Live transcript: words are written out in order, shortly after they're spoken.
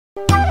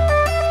Hello,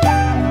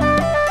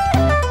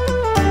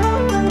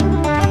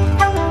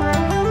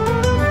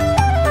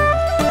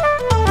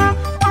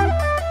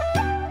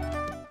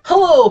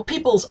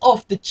 peoples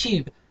of the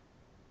tube.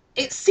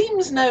 It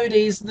seems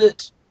nowadays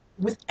that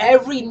with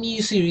every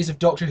new series of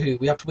Doctor Who,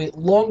 we have to wait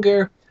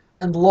longer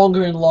and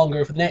longer and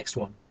longer for the next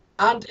one.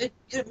 And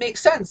it makes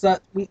sense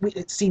that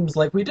it seems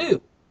like we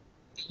do.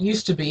 It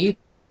used to be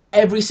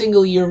every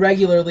single year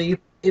regularly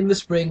in the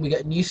spring we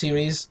get a new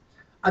series,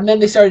 and then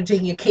they started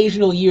taking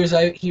occasional years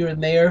out here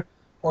and there,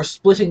 or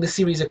splitting the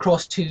series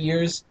across 2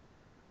 years,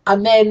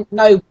 and then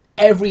now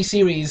every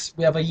series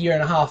we have a year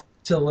and a half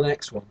till the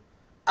next one.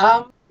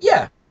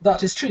 Yeah,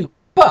 that is true.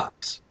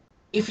 But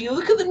if you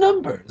look at the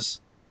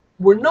numbers,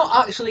 we're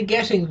not actually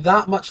getting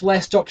that much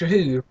less Doctor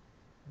Who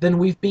than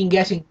we've been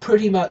getting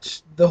pretty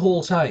much the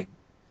whole time.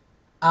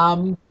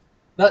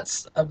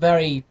 That's a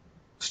very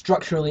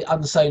structurally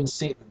unsound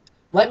statement.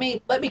 Let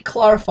me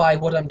clarify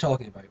what I'm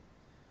talking about.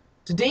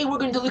 Today we're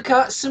going to look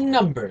at some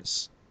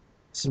numbers.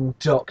 Some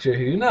Doctor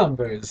Who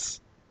numbers.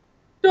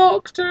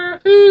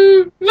 Doctor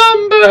Who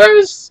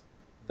numbers!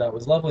 That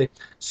was lovely.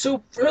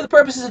 So, for the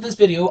purposes of this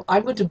video,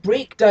 I'm going to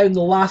break down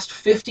the last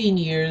 15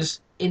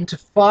 years into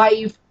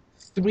 5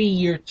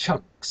 3-year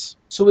chunks.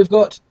 So we've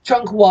got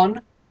Chunk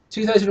 1,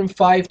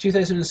 2005,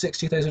 2006,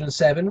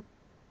 2007.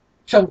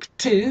 Chunk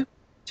 2,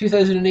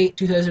 2008,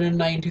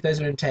 2009,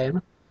 2010.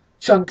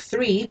 Chunk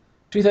 3,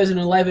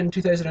 2011,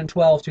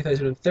 2012,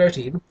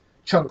 2013.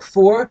 Chunk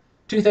 4,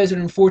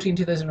 2014,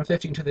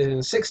 2015,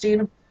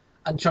 2016.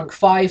 And Chunk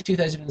 5,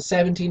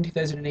 2017,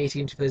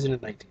 2018,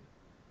 2019.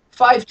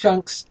 5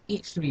 chunks,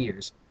 each 3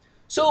 years.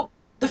 So,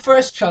 the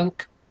first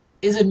chunk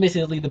is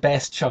admittedly the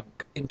best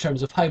chunk in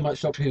terms of how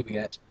much Doctor Who we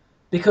get.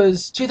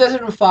 Because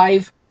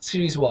 2005,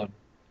 Series 1.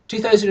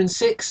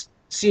 2006,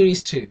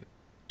 Series 2.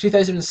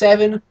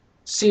 2007,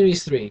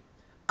 Series 3.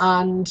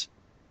 And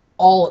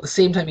all at the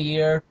same time of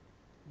year.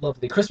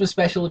 Lovely Christmas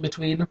special in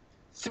between.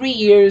 3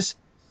 years,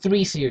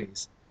 3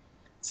 series.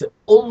 It's the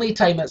only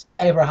time that's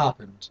ever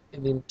happened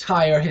in the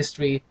entire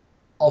history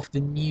of the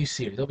new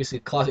series. Obviously,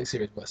 the classic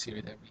series was a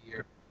series every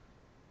year,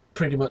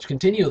 pretty much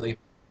continually.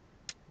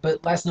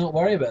 But let's not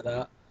worry about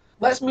that.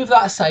 Let's move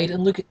that aside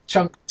and look at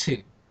Chunk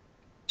 2.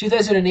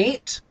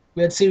 2008,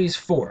 we had Series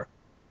 4.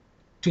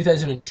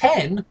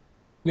 2010,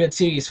 we had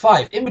Series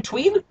 5. In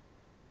between,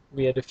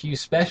 we had a few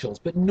specials,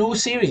 but no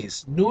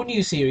series. No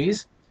new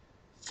series.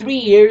 3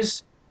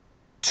 years,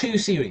 2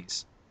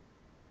 series.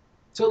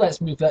 So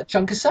let's move that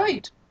chunk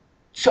aside.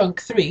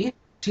 Chunk 3,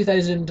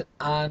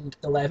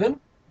 2011,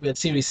 we had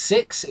Series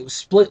 6. It was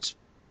split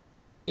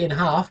in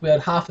half. We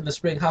had half in the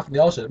spring, half in the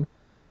autumn,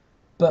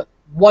 but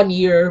 1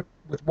 year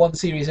with 1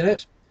 series in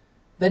it.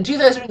 Then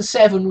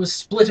 2007 was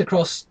split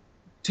across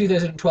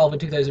 2012 and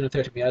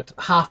 2013. We had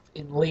half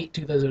in late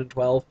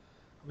 2012,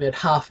 we had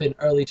half in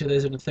early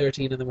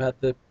 2013, and then we had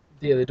the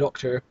Day of the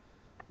Doctor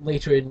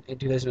later in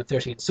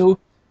 2013. So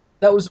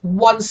that was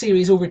 1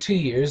 series over 2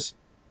 years.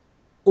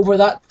 Over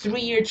that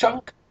 3-year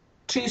chunk,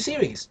 2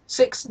 series,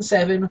 6 and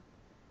 7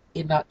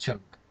 in that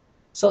chunk.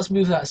 So let's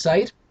move that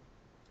aside.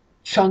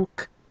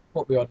 Chunk,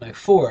 what are we on now?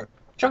 4.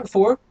 Chunk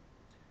 4,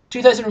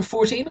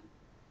 2014,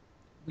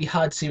 we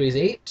had Series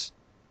 8.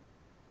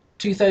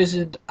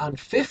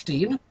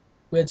 2015,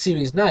 we had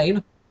Series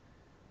 9.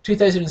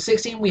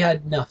 2016, we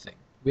had nothing.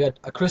 We had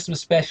a Christmas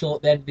special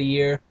at the end of the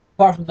year.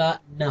 Apart from that,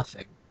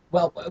 nothing.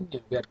 Well,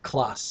 we had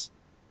Class.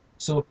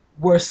 So,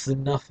 worse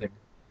than nothing.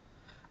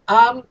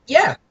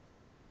 Yeah.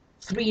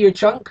 3-year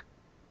chunk,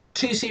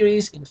 2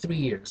 series in 3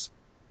 years.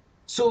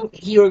 So,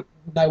 here,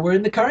 now we're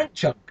in the current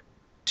chunk.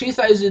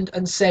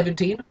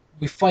 2017,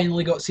 we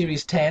finally got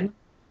Series 10.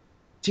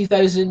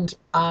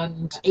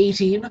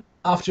 2018,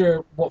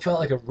 after what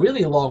felt like a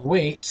really long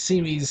wait,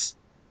 Series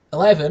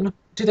 11.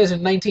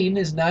 2019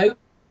 is now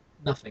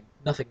nothing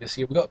this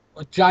year. We got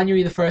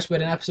January the 1st, we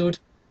had an episode.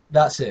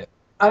 That's it.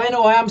 And I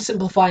know I am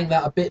simplifying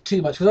that a bit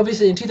too much, because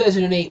obviously in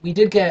 2008 we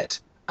did get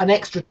an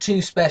extra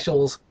 2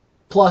 specials,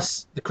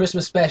 plus the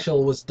Christmas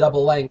special was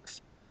double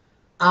length.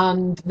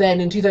 And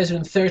then in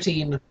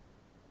 2013,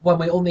 when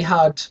we only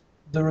had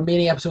the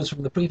remaining episodes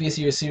from the previous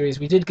year's series,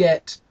 we did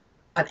get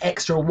an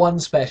extra 1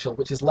 special,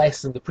 which is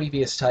less than the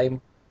previous time,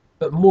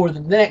 but more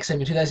than the next time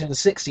in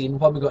 2016,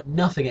 when we got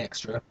nothing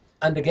extra.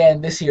 And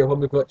again this year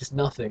when we've got just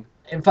nothing.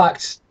 In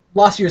fact,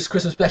 last year's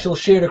Christmas special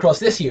shared across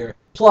this year.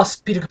 Plus,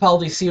 Peter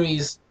Capaldi's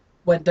series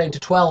went down to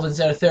 12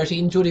 instead of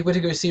 13. Jodie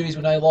Whittaker's series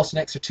we now lost an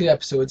extra 2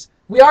 episodes.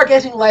 We are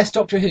getting less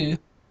Doctor Who,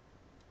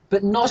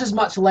 but not as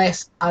much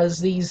less as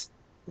these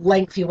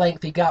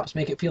lengthy gaps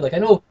make it feel like. I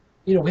know,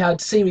 we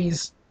had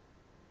Series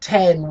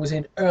 10 was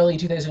in early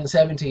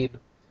 2017,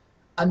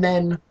 and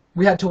then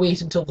we had to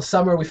wait until the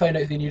summer we found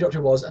out who the new Doctor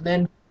was, and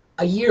then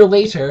a year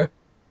later,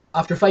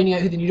 after finding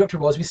out who the new Doctor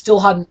was, we still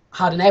hadn't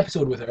had an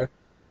episode with her.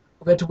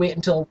 We had to wait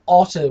until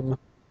autumn.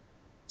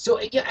 So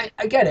yeah,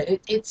 I get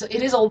it.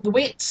 It is all, the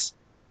waits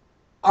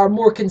are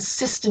more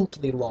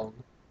consistently long,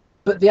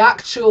 but the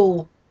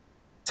actual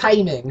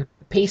timing,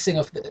 the pacing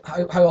of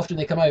how often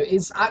they come out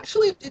is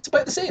actually, it's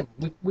about the same.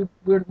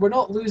 We're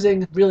not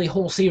losing really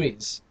whole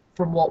series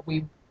from what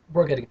we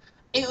were getting.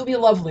 it would be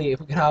lovely if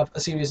we could have a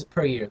series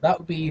per year. That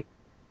would be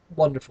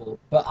wonderful.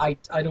 But I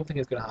don't think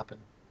it's going to happen.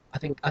 I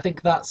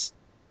think that's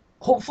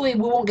hopefully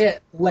we won't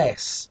get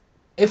less.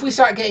 If we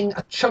start getting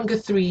a chunk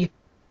of three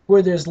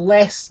where there's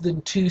less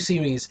than two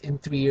series in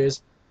 3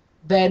 years,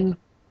 then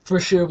for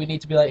sure we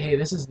need to be like, hey,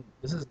 this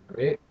isn't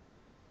great.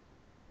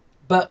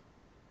 But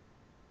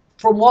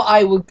from what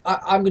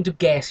I'm going to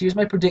guess, here's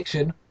my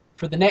prediction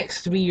for the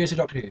next 3 years of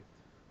Doctor Who.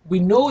 We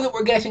know that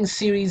we're getting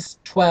series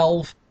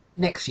 12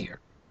 next year,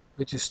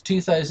 which is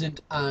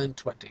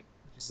 2020, which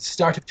is the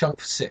start of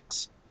chunk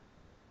 6.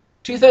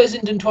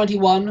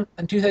 2021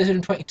 and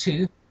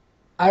 2022,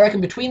 I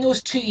reckon between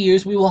those 2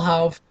 years we will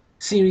have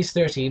series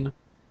 13,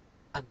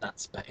 and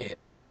that's about it.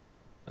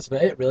 That's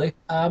about it, really.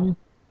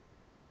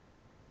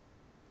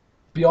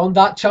 Beyond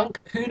that chunk,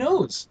 who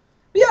knows?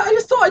 But yeah, I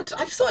just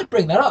thought I'd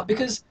bring that up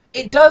because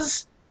it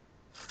does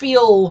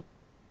feel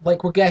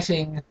like we're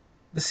getting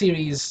the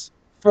series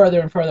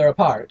further and further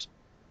apart.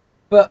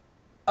 But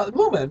at the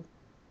moment,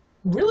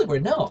 really we're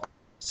not.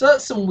 So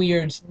that's some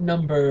weird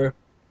number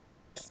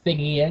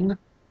thingying.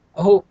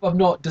 I hope I've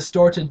not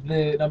distorted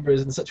the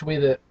numbers in such a way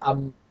that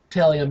I'm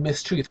telling a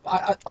mistruth.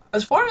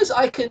 As far as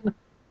I can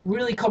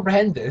really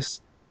comprehend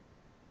this,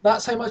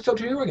 that's how much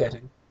Doctor Who we're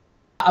getting.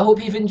 I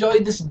hope you've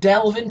enjoyed this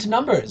delve into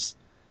numbers.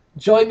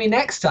 Join me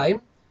next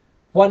time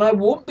when I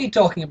won't be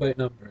talking about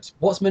numbers.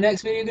 What's my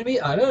next video going to be?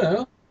 I don't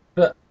know.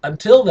 But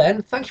until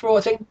then, thanks for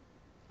watching and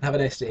have a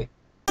nice day.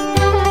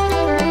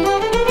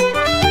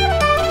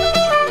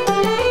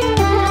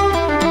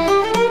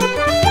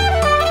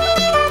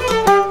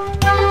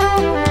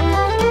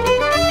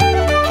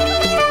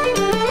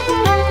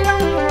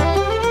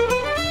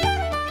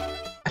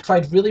 I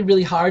tried really,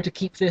 really hard to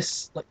keep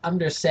this like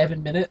under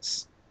 7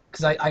 minutes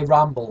because I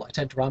ramble. I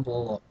tend to ramble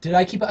a lot. Did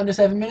I keep it under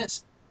 7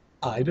 minutes?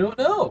 I don't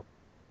know.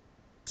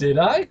 Did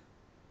I?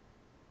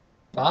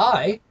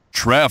 Bye.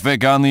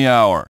 Traffic on the hour.